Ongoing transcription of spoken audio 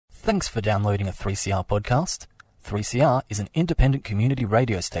Thanks for downloading a 3CR podcast. 3CR is an independent community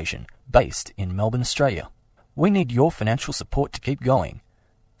radio station based in Melbourne, Australia. We need your financial support to keep going.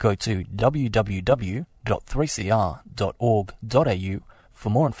 Go to www.3cr.org.au for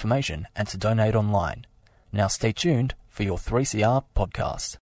more information and to donate online. Now stay tuned for your 3CR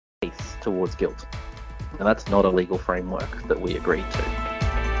podcast. Towards guilt. And that's not a legal framework that we agreed to.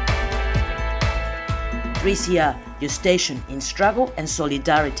 3CR, your station in struggle and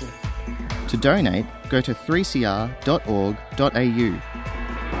solidarity. To donate, go to 3cr.org.au.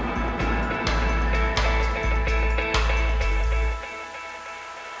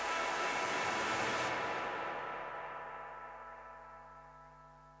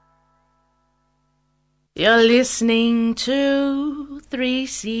 You're listening to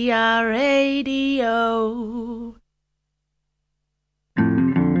 3CR Radio.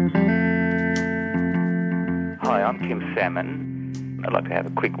 Hi, I'm Kim Salmon. I'd like to have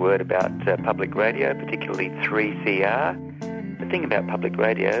a quick word about public radio, particularly 3CR. The thing about public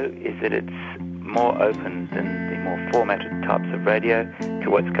radio is that it's more open than the more formatted types of radio to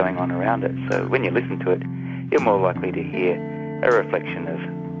what's going on around it. So when you listen to it, you're more likely to hear a reflection of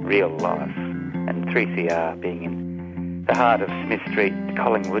real life. And 3CR, being in the heart of Smith Street,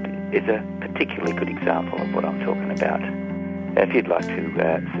 Collingwood, is a particularly good example of what I'm talking about. If you'd like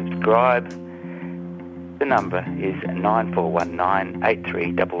to subscribe, the number is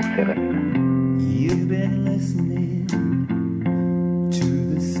 94198377. You've been listening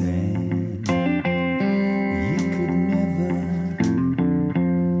to the sand. You could never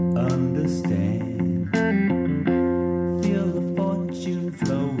understand. Feel the fortune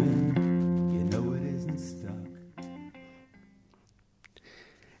flowing. You know it isn't stuck.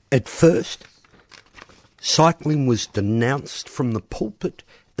 At first, cycling was denounced from the pulpit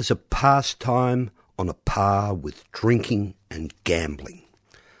as a pastime on a par with drinking and gambling,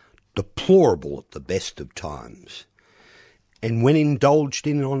 deplorable at the best of times, and when indulged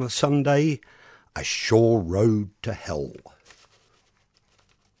in on a Sunday, a sure road to hell.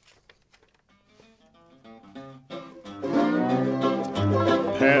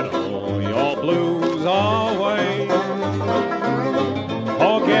 Pedal your blues away,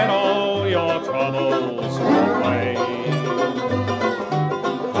 forget all your troubles away.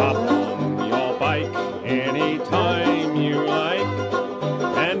 Hop on your bike anytime you like,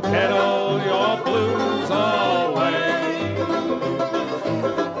 and pedal your blues away.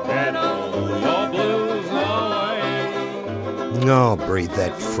 Pedal your blues away. Oh, breathe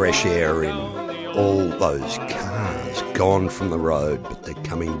that fresh air in. All those cars gone from the road, but they're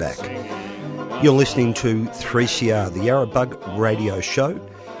coming back. You're listening to 3CR, the Yarrabug radio show,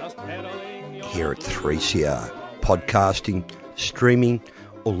 here at 3CR, podcasting, streaming,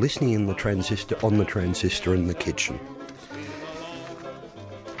 or listening in the transistor, on the transistor in the kitchen.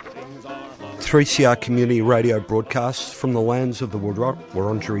 3CR community radio broadcasts from the lands of the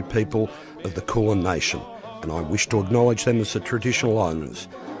Wurundjeri people of the Kulin Nation, and I wish to acknowledge them as the traditional owners.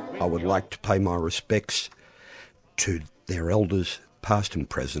 I would like to pay my respects to their elders, past and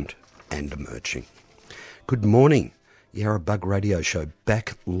present, and emerging. Good morning, Yarrabug radio show,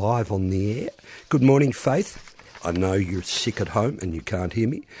 back live on the air. Good morning, Faith. I know you're sick at home and you can't hear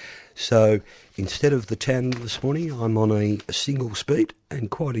me. So instead of the tandem this morning, I'm on a single speed and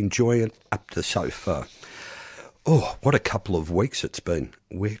quite enjoying it up to so far. Oh, what a couple of weeks it's been.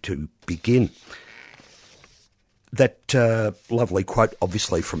 Where to begin? That lovely quote,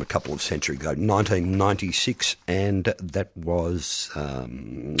 obviously from a couple of centuries ago, 1996, and that was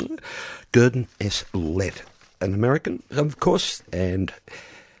Gurdon S. Lett, an American, of course, and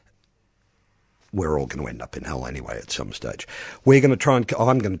we're all going to end up in hell anyway at some stage. I'm going to try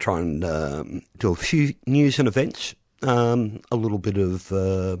and do a few news and events, a little bit of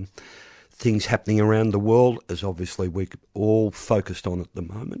things happening around the world, as obviously we're all focused on at the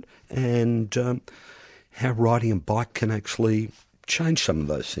moment, and how riding a bike can actually change some of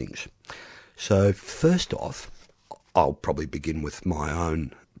those things. So first off, I'll probably begin with my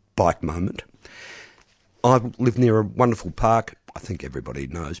own bike moment. I live near a wonderful park, I think everybody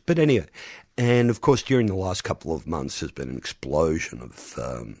knows, but anyway, and of course during the last couple of months there's been an explosion of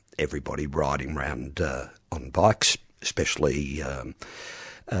everybody riding around on bikes, especially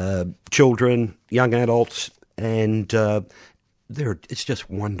children, young adults, and it's just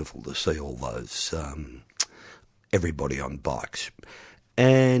wonderful to see all those everybody on bikes.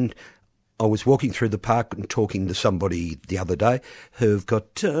 And I was walking through the park and talking to somebody the other day who've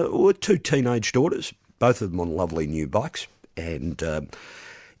got two teenage daughters, both of them on lovely new bikes, and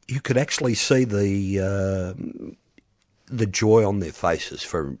you could actually see the joy on their faces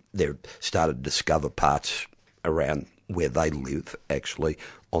for they've started to discover parts around where they live, actually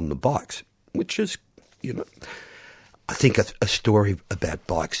on the bikes, which is, I think a story about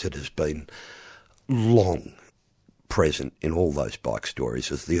bikes that has been long present in all those bike stories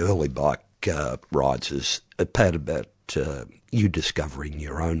is the early bike rides is about you discovering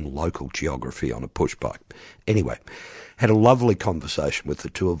your own local geography on a push bike. Anyway, had a lovely conversation with the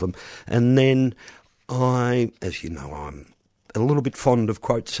two of them, and then as you know, I'm a little bit fond of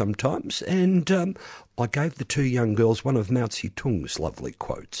quotes sometimes, and I gave the two young girls one of Mao Zedong's lovely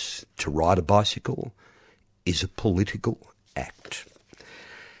quotes: "To ride a bicycle is a political act."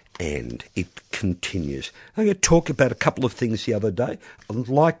 And it continues. I'm going to talk about a couple of things the other day. I'd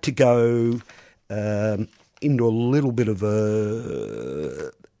like to go into a little bit of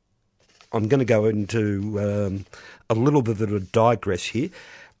I'm going to go into a little bit of a digress here.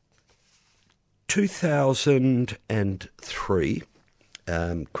 2003,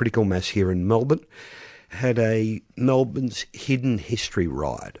 Critical Mass here in Melbourne had a Melbourne's Hidden History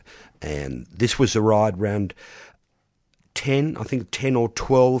ride. And this was a ride round 10 or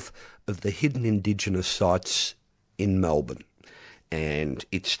 12 of the hidden Indigenous sites in Melbourne. And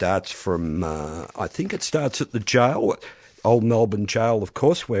it starts from, it starts at the jail, Old Melbourne Jail, of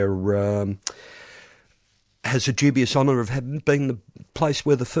course, where has a dubious honour of having been the place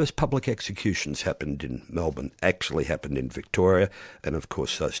where the first public executions happened in Melbourne, actually happened in Victoria. And, of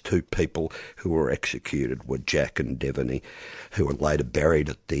course, those two people who were executed were Jack and Devaney, who were later buried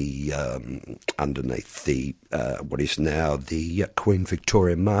at the underneath the what is now the Queen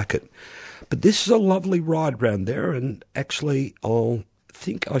Victoria Market. But this is a lovely ride round there, and actually I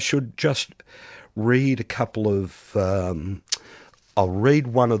think I should just read a couple of... I'll read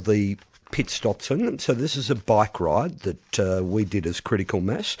one of the pit stops in them. So this is a bike ride that we did as Critical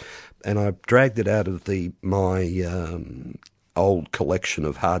Mass, and I dragged it out of my old collection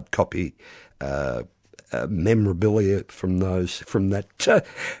of hard copy memorabilia from that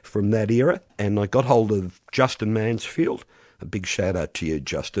era, and I got hold of Justin Mansfield. A big shout out to you,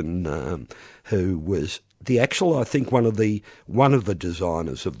 Justin, who was I think one of the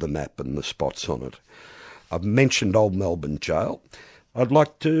designers of the map and the spots on it. I've mentioned Old Melbourne Jail. I'd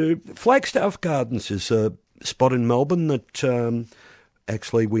like to... Flagstaff Gardens is a spot in Melbourne that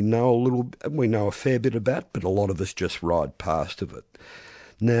actually we know a fair bit about, but a lot of us just ride past of it.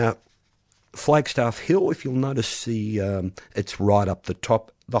 Now, Flagstaff Hill, if you'll notice, it's right up the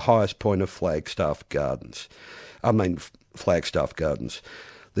top, the highest point of Flagstaff Gardens.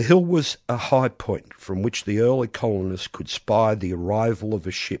 The hill was a high point from which the early colonists could spy the arrival of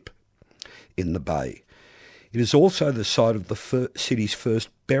a ship in the bay. It is also the site of the city's first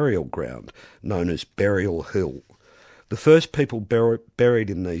burial ground, known as Burial Hill. The first people buried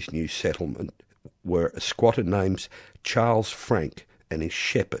in these new settlements were a squatter named Charles Frank and his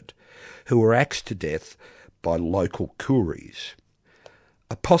shepherd, who were axed to death by local Kooris.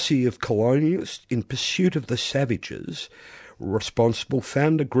 A posse of colonialists in pursuit of the savages responsible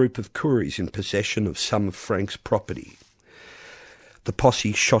found a group of Kooris in possession of some of Frank's property. The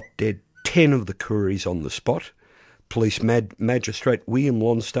posse shot dead 10 of the Kooris on the spot. Police magistrate William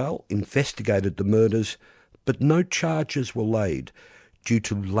Lonsdale investigated the murders, but no charges were laid due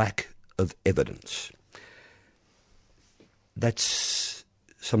to lack of evidence.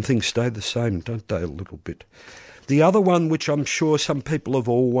 Some things stay the same, don't they, a little bit? The other one, which I'm sure some people have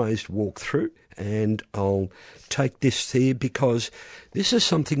always walked through, and I'll take this here because this is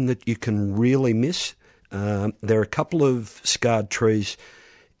something that you can really miss. There are a couple of scarred trees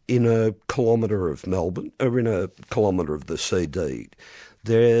in a kilometre of Melbourne, or in a kilometre of the CD.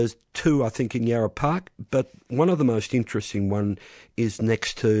 There's two, I think, in Yarra Park, but one of the most interesting one is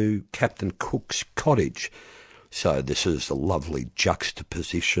next to Captain Cook's cottage. So this is a lovely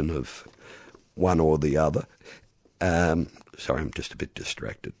juxtaposition of one or the other. Sorry, I'm just a bit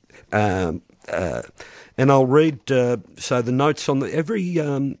distracted. And I'll read, so the notes on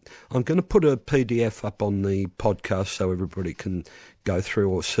I'm going to put a PDF up on the podcast so everybody can go through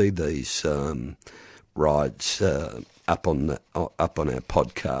or see these rides up on our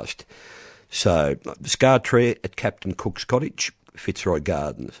podcast. So, Scar Tree at Captain Cook's cottage, Fitzroy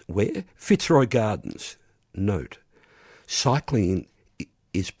Gardens. Where? Fitzroy Gardens. Note, cycling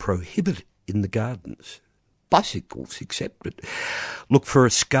is prohibited in the gardens. Bicycles accepted. Look for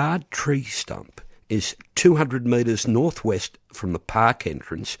a scarred tree stump. Is 200 metres northwest from the park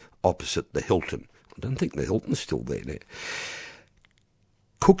entrance opposite the Hilton. I don't think the Hilton's still there now.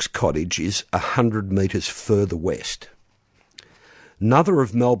 Cook's cottage is 100 metres further west. Another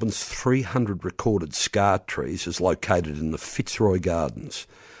of Melbourne's 300 recorded scar trees is located in the Fitzroy Gardens.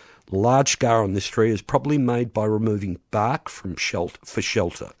 The large scar on this tree is probably made by removing bark for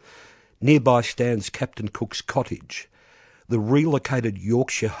shelter. Nearby stands Captain Cook's cottage. the relocated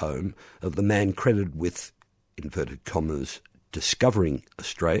Yorkshire home of the man credited with, inverted commas, discovering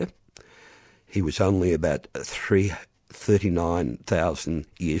Australia. He was only about 39,000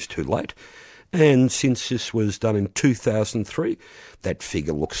 years too late. And since this was done in 2003, that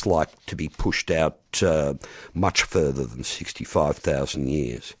figure looks like to be pushed out much further than 65,000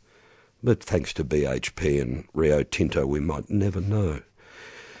 years. But thanks to BHP and Rio Tinto, we might never know.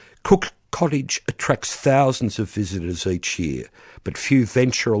 Cook Cottage attracts thousands of visitors each year, but few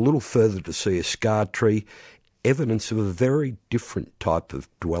venture a little further to see a scar tree, evidence of a very different type of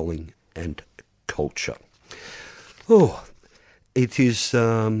dwelling and culture. Oh, it is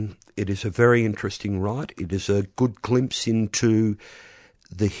a very interesting ride. It is a good glimpse into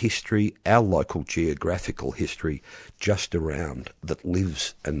the history, our local geographical history, just around, that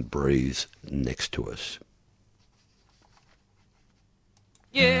lives and breathes next to us.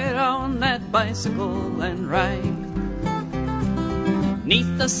 Get on that bicycle and ride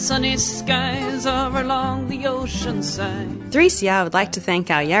 'neath the sunny skies or along the ocean side. 3CR would like to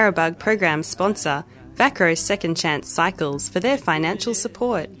thank our Yarrabug program sponsor, Vacro Second Chance Cycles, for their financial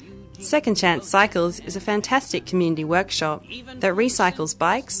support. Second Chance Cycles is a fantastic community workshop that recycles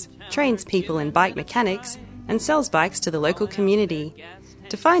bikes, trains people in bike mechanics, and sells bikes to the local community.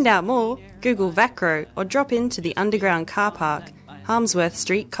 To find out more, Google Vacro or drop into the underground car park, Harmsworth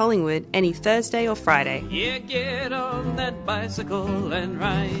Street, Collingwood, any Thursday or Friday. Yeah, get on that bicycle and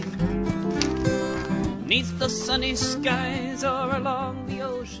ride 'neath the sunny skies or along the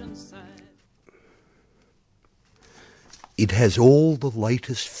ocean side. It has all the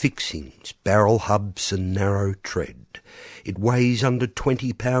latest fixings, barrel hubs and narrow tread. It weighs under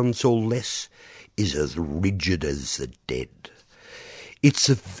 20 pounds or less, is as rigid as the dead. It's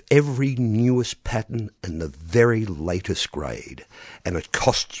of every newest pattern and the very latest grade, and it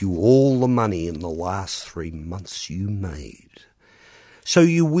cost you all the money in the last 3 months you made. So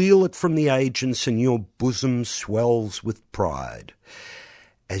you wheel it from the agents and your bosom swells with pride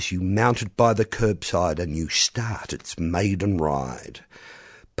as you mount it by the curbside and you start its maiden ride.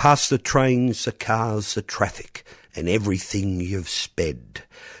 Past the trains, the cars, the traffic, and everything you've sped,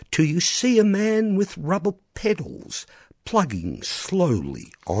 till you see a man with rubber pedals plugging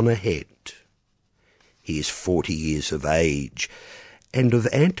slowly on ahead. He is 40 years of age and of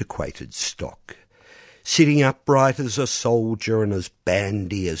antiquated stock, sitting upright as a soldier and as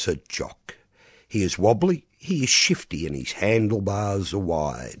bandy as a jock. He is wobbly, he is shifty, and his handlebars are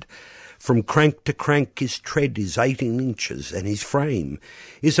wide. From crank to crank his tread is 18 inches, and his frame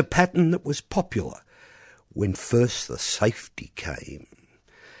is a pattern that was popular when first the safety came.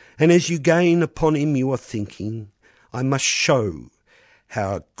 And as you gain upon him you are thinking, I must show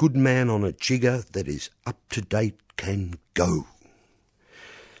how a good man on a jigger that is up to date can go.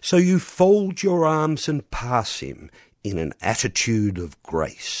 So you fold your arms and pass him in an attitude of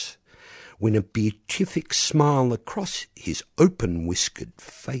grace, when a beatific smile across his open-whiskered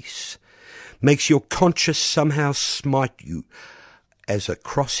face makes your conscience somehow smite you as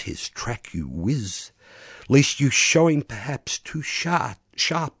across his track you whiz, lest you show him perhaps too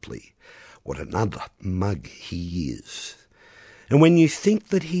sharply what another mug he is. And when you think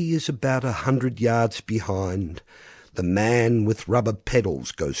that he is about 100 yards behind, the man with rubber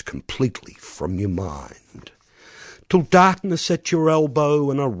pedals goes completely from your mind, till darkness at your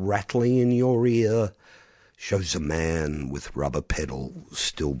elbow and a rattling in your ear shows a man with rubber pedals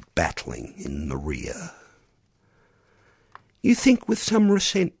still battling in the rear. You think with some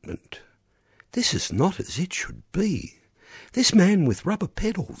resentment, this is not as it should be. This man with rubber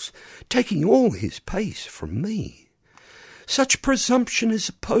pedals taking all his pace from me. Such presumption is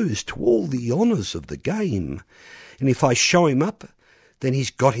opposed to all the honours of the game, and if I show him up, then he's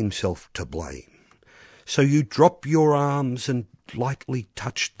got himself to blame. So you drop your arms and lightly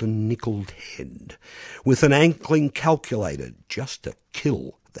touch the nickeled head, with an ankling calculated just to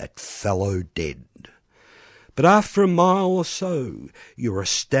kill that fellow dead. But after a mile or so, you're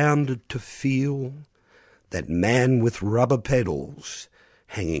astounded to feel that man with rubber pedals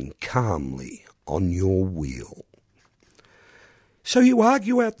hanging calmly on your wheel. So you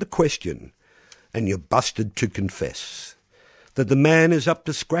argue out the question, and you're busted to confess that the man is up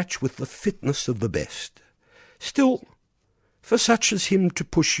to scratch with the fitness of the best. Still, for such as him to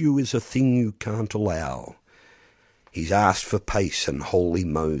push you is a thing you can't allow. He's asked for pace, and holy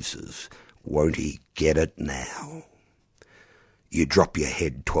Moses, won't he get it now? You drop your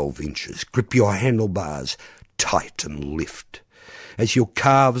head 12 inches, grip your handlebars tight and lift. As your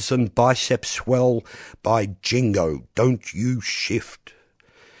calves and biceps swell, by jingo, don't you shift.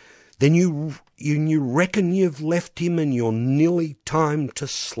 Then you reckon you've left him and you're nearly time to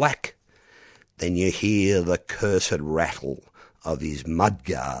slack. then you hear the cursed rattle of his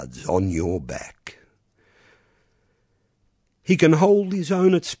mudguards on your back. He can hold his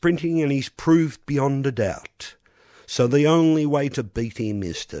own at sprinting, and he's proved beyond a doubt. So the only way to beat him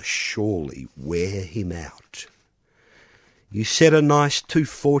is to surely wear him out. You set a nice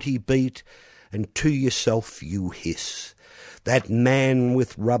 240 beat, and to yourself you hiss, that man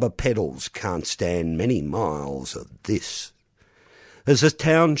with rubber pedals can't stand many miles of this. As the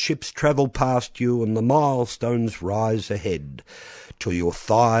townships travel past you and the milestones rise ahead, till your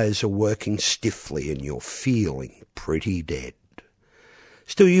thighs are working stiffly and you're feeling pretty dead.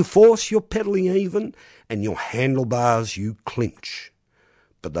 Still you force your pedalling even, and your handlebars you clinch.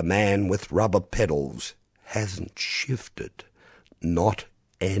 But the man with rubber pedals hasn't shifted, not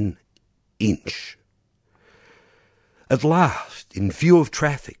an inch. At last, in view of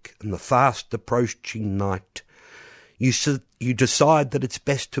traffic and the fast approaching night, you decide that it's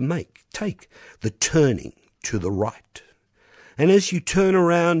best to take the turning to the right. And as you turn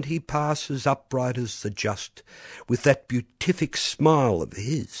around, he passes upright as the just, with that beatific smile of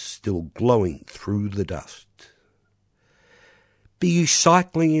his still glowing through the dust. Be you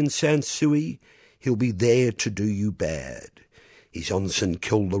cycling in Sansui, he'll be there to do you bad. He's on St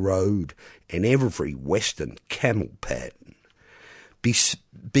Kilda Road and every western camel pad. Be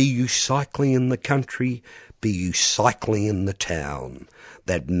you cycling in the country, be you cycling in the town,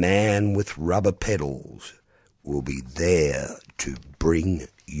 that man with rubber pedals will be there to bring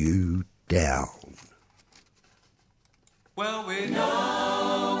you down. Well, we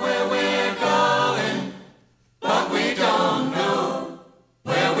know where we're going, but we don't know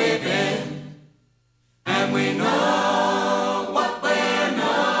where we've been. And we know what we're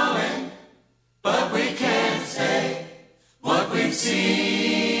knowing, but we can't say what we've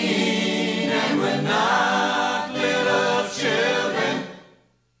seen. And we're not little children,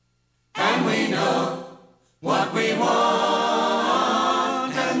 and we know what we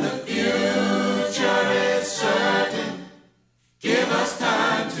want, and the future is certain. Give us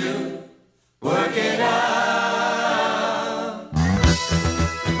time to work it out.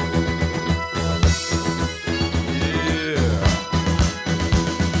 Yeah.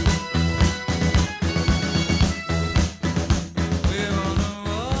 We're on the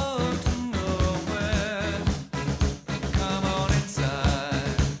road to nowhere. Come on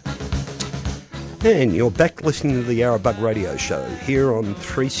inside. And you're back listening to the Yarrabug Radio Show here on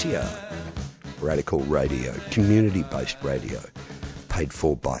 3CR. Radical radio, community-based radio, paid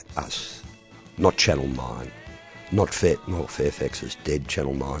for by us, not Channel 9, not Fairfax is dead,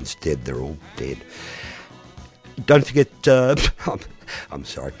 Channel 9's dead, they're all dead. Don't forget, I'm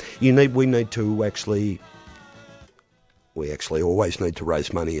sorry, we need to actually always need to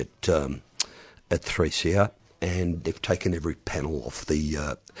raise money at 3CR, and they've taken every panel off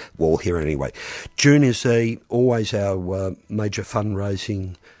the wall here anyway. June is always our major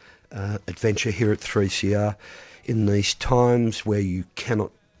fundraising adventure here at 3CR in these times where you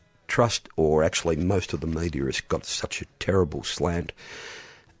cannot trust, or actually most of the media has got such a terrible slant.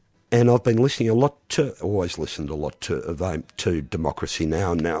 And I've been listening always listened a lot to Democracy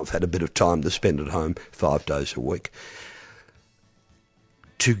Now! And now I've had a bit of time to spend at home 5 days a week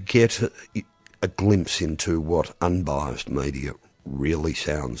to get a glimpse into what unbiased media really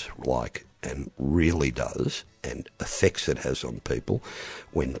sounds like and really does, and effects it has on people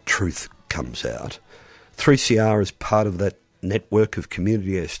when truth comes out. 3CR is part of that network of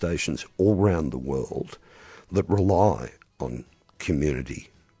community stations all around the world that rely on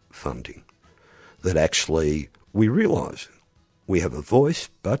community funding. That actually we realise we have a voice,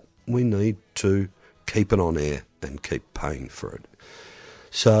 but we need to keep it on air and keep paying for it.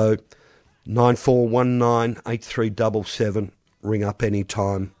 So 94198377, ring up any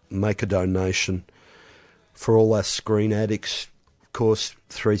time, make a donation. For all us screen addicts, of course,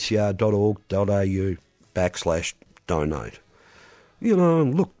 3cr.org.au/donate. You know,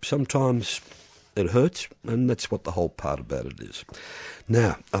 look, sometimes it hurts, and that's what the whole part about it is.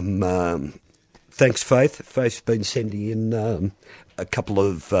 Now, thanks, Faith. Faith's been sending in a couple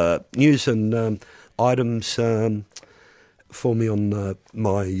of news and items for me on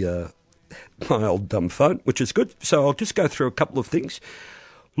my old dumb phone, which is good. So I'll just go through a couple of things.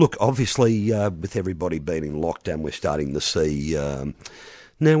 Look, obviously, with everybody being in lockdown, we're starting to see.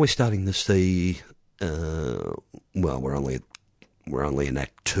 We're only in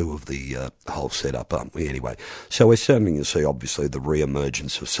Act 2 of the whole setup, aren't we? Anyway, so we're starting to see, obviously, the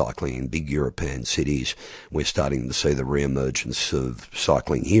re-emergence of cycling in big European cities. We're starting to see the re-emergence of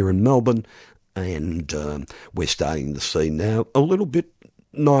cycling here in Melbourne, and we're starting to see now a little bit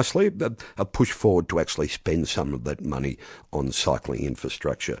nicely, a push forward to actually spend some of that money on cycling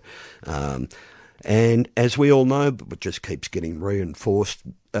infrastructure. And as we all know, but it just keeps getting reinforced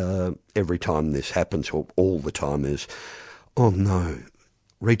every time this happens, or all the time, is, oh no,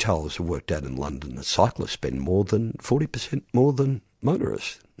 retailers have worked out in London that cyclists spend more than 40% more than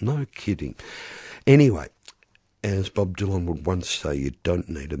motorists. No kidding. Anyway, as Bob Dylan would once say, you don't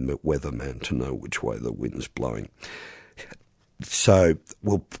need a weatherman to know which way the wind's blowing. So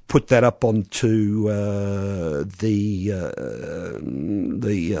we'll put that up onto the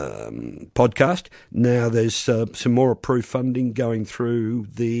podcast. Now there's some more approved funding going through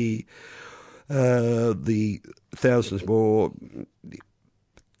the thousands more,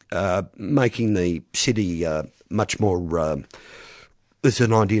 making the city much more. There's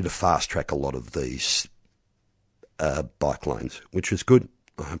an idea to fast track a lot of these bike lanes, which is good.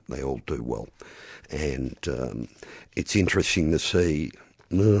 I hope they all do well. And it's interesting to see.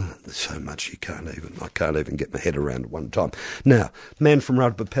 There's so much I can't even get my head around at one time. Now, Man from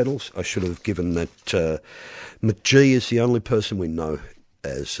Rubber Pedals, I should have given that. McGee is the only person we know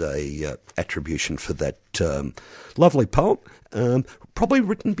as a attribution for that lovely poem, probably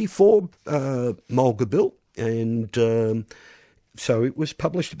written before Mulga Bill, and so it was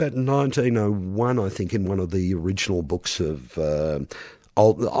published about 1901, I think, in one of the original books of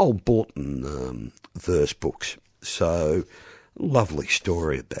old Borton verse books. So, lovely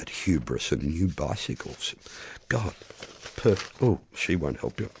story about hubris and new bicycles. God, perfect. Oh, she won't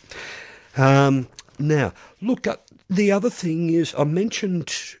help you. Now, look, the other thing is, I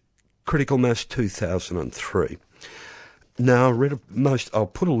mentioned Critical Mass 2003. Now, I read I'll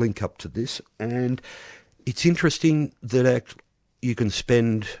put a link up to this, and it's interesting that you can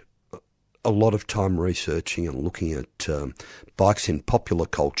spend a lot of time researching and looking at bikes in popular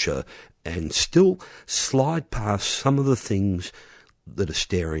culture and still slide past some of the things that are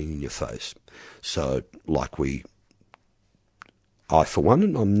staring in your face. So, like I for one,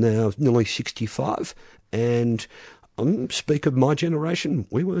 and I'm now nearly 65, and I speak of my generation,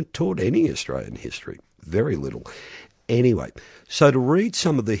 we weren't taught any Australian history, very little. Anyway, so to read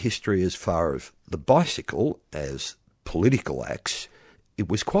some of the history as far as the bicycle as political acts, it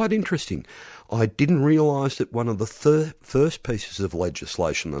was quite interesting. I didn't realise that one of the first pieces of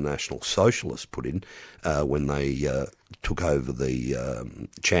legislation the National Socialists put in when they took over the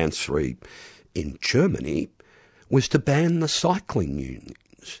Chancellery in Germany was to ban the cycling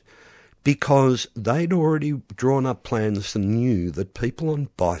unions, because they'd already drawn up plans and knew that people on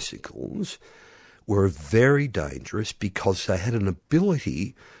bicycles were very dangerous because they had an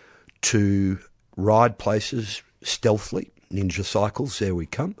ability to ride places stealthily, ninja cycles, there we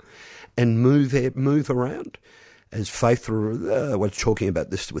come, and move around. As Faith was talking about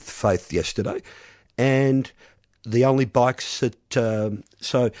this with Faith yesterday, and the only bikes that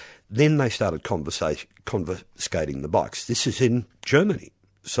so then they started confiscating the bikes. This is in Germany,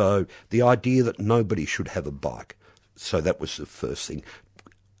 so the idea that nobody should have a bike. So that was the first thing.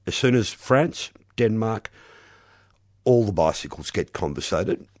 As soon as France, Denmark, all the bicycles get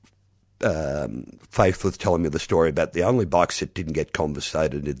confiscated. Faith was telling me the story about the only bikes that didn't get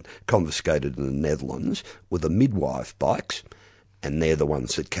confiscated in the Netherlands were the midwife bikes, and they're the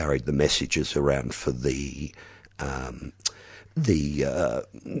ones that carried the messages around for the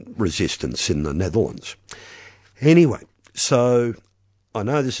resistance in the Netherlands. Anyway, so I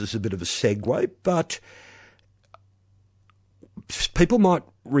know this is a bit of a segue, but people might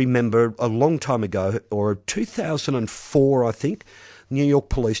remember a long time ago, or 2004, I think, New York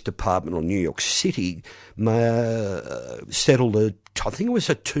Police Department, or New York City, settled I think it was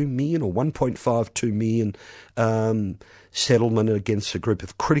a $2 million or 2 million settlement against a group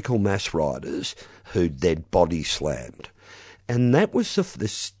of critical mass riders who'd their body slammed. And that was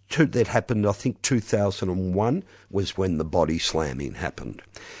that happened, I think 2001 was when the body slamming happened.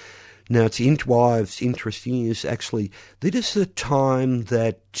 Now, why it's interesting is actually this is the time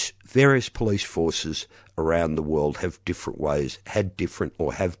that various police forces around the world have different ways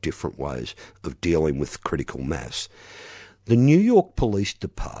of dealing with critical mass. The New York Police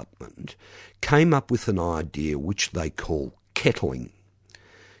Department came up with an idea which they call kettling.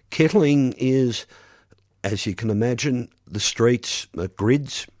 Kettling is, as you can imagine, the streets,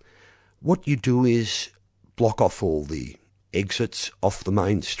 grids. What you do is block off all the exits off the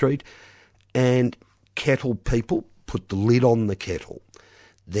main street and kettle people, put the lid on the kettle.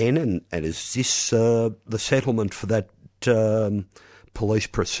 Then, and as this, the settlement for that police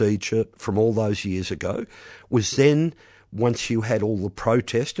procedure from all those years ago was then, once you had all the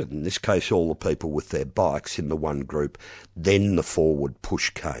protest, and in this case all the people with their bikes in the one group, then the forward push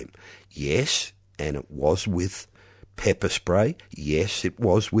came. Yes, and it was with pepper spray. Yes, it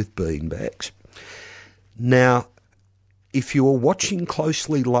was with beanbags. Now, if you were watching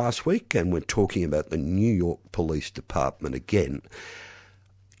closely last week, and we're talking about the New York Police Department again,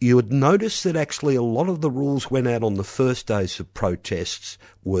 you would notice that actually a lot of the rules went out on the first days of protests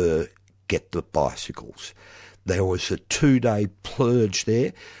were get the bicycles. There was a 2-day purge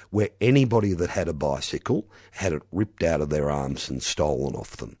there where anybody that had a bicycle had it ripped out of their arms and stolen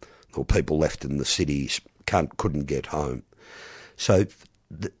off them, or people left in the cities couldn't get home. So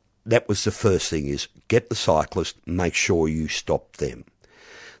that was the first thing, is get the cyclist, make sure you stop them.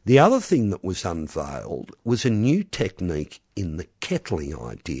 The other thing that was unveiled was a new technique in the kettling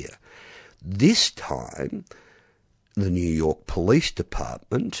idea. This time, the New York Police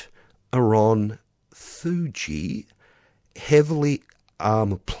Department are on Fuji heavily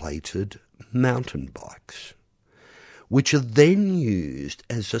armour-plated mountain bikes, which are then used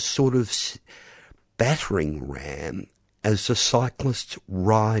as a sort of battering ram as the cyclists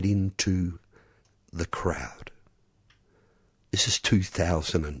ride into the crowd. This is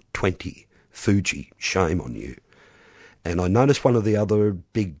 2020, Fuji, shame on you. And I noticed one of the other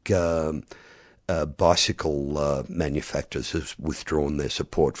big bicycle manufacturers has withdrawn their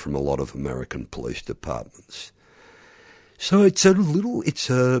support from a lot of American police departments. So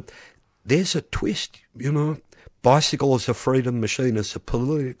there's a twist, you know. Bicycle as a freedom machine, as a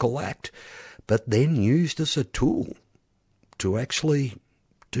political act, but then used as a tool to actually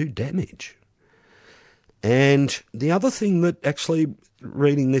do damage. And the other thing that actually,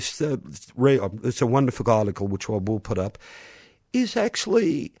 reading this, it's a wonderful article which I will put up, is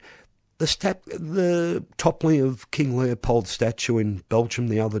actually the toppling of King Leopold's statue in Belgium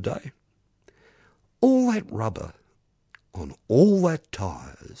the other day. All that rubber on all that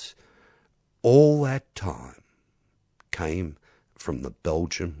tyres, all that time, came from the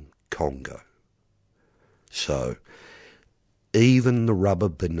Belgian Congo. So even the rubber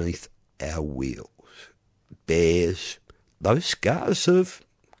beneath our wheels bears those scars of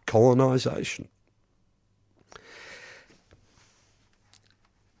colonisation.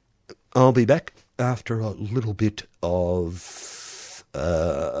 I'll be back after a little bit of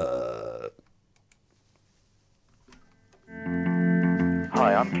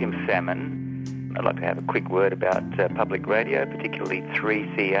Hi, I'm Kim Salmon. I'd like to have a quick word about public radio, particularly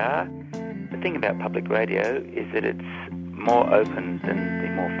 3CR. The thing about public radio is that it's more open than the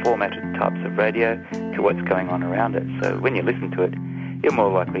more formatted types of radio to what's going on around it. So when you listen to it, you're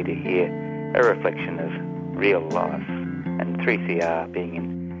more likely to hear a reflection of real life. And 3CR, being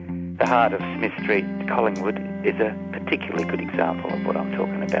in the heart of Smith Street, Collingwood, is a particularly good example of what I'm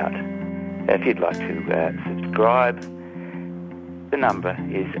talking about. If you'd like to subscribe, the number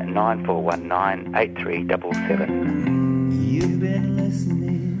is 94198377. You've been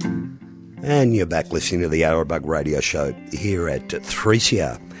listening. And you're back listening to the Yarrabug Radio Show here at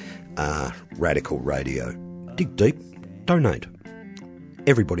 3CR Radical Radio. Dig deep, donate.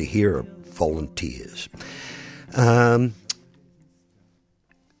 Everybody here are volunteers.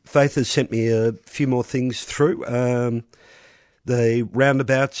 Faith has sent me a few more things through. The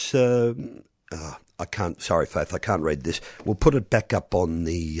roundabouts, sorry Faith, I can't read this. We'll put it back up on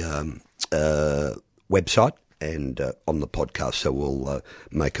the website and on the podcast, so we'll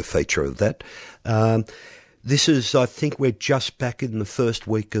make a feature of that. This is, I think we're just back in the first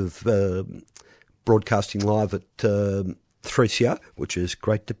week of broadcasting live at 3CR, which is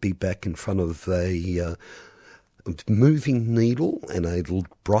great to be back in front of a moving needle and a little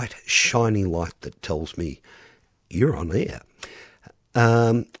bright, shiny light that tells me you're on air.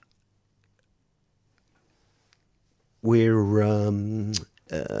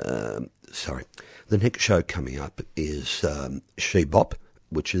 The next show coming up is She Bop,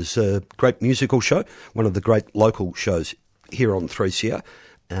 which is a great musical show, one of the great local shows here on 3CR.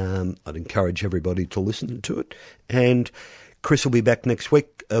 I'd encourage everybody to listen to it. And Chris will be back next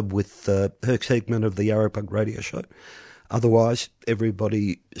week with her segment of the Yarrabug Radio Show. Otherwise,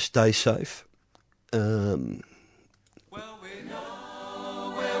 everybody stay safe.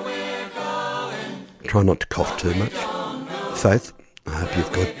 Try not to cough too much. Faith, I hope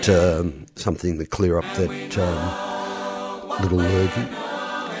you've got something to clear up that little lurgy.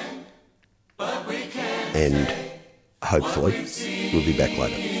 And hopefully we'll be back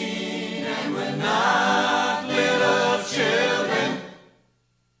later. And we're not little children,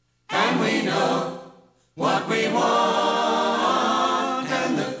 and we know what we want,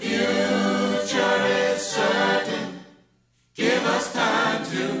 and the future is certain. Give us time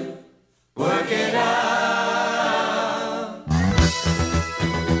to work it out.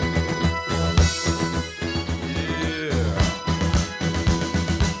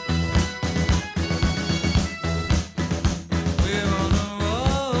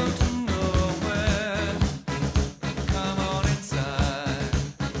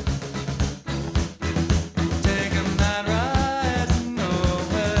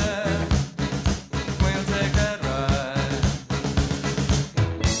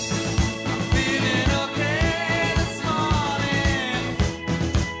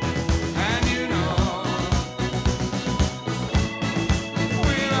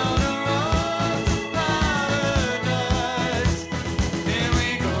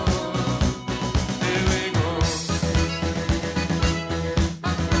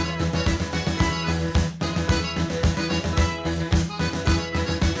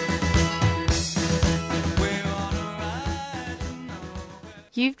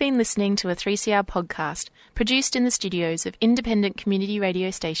 You've been listening to a 3CR podcast produced in the studios of independent community radio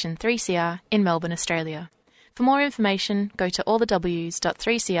station 3CR in Melbourne, Australia. For more information, go to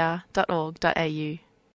allthews.3cr.org.au.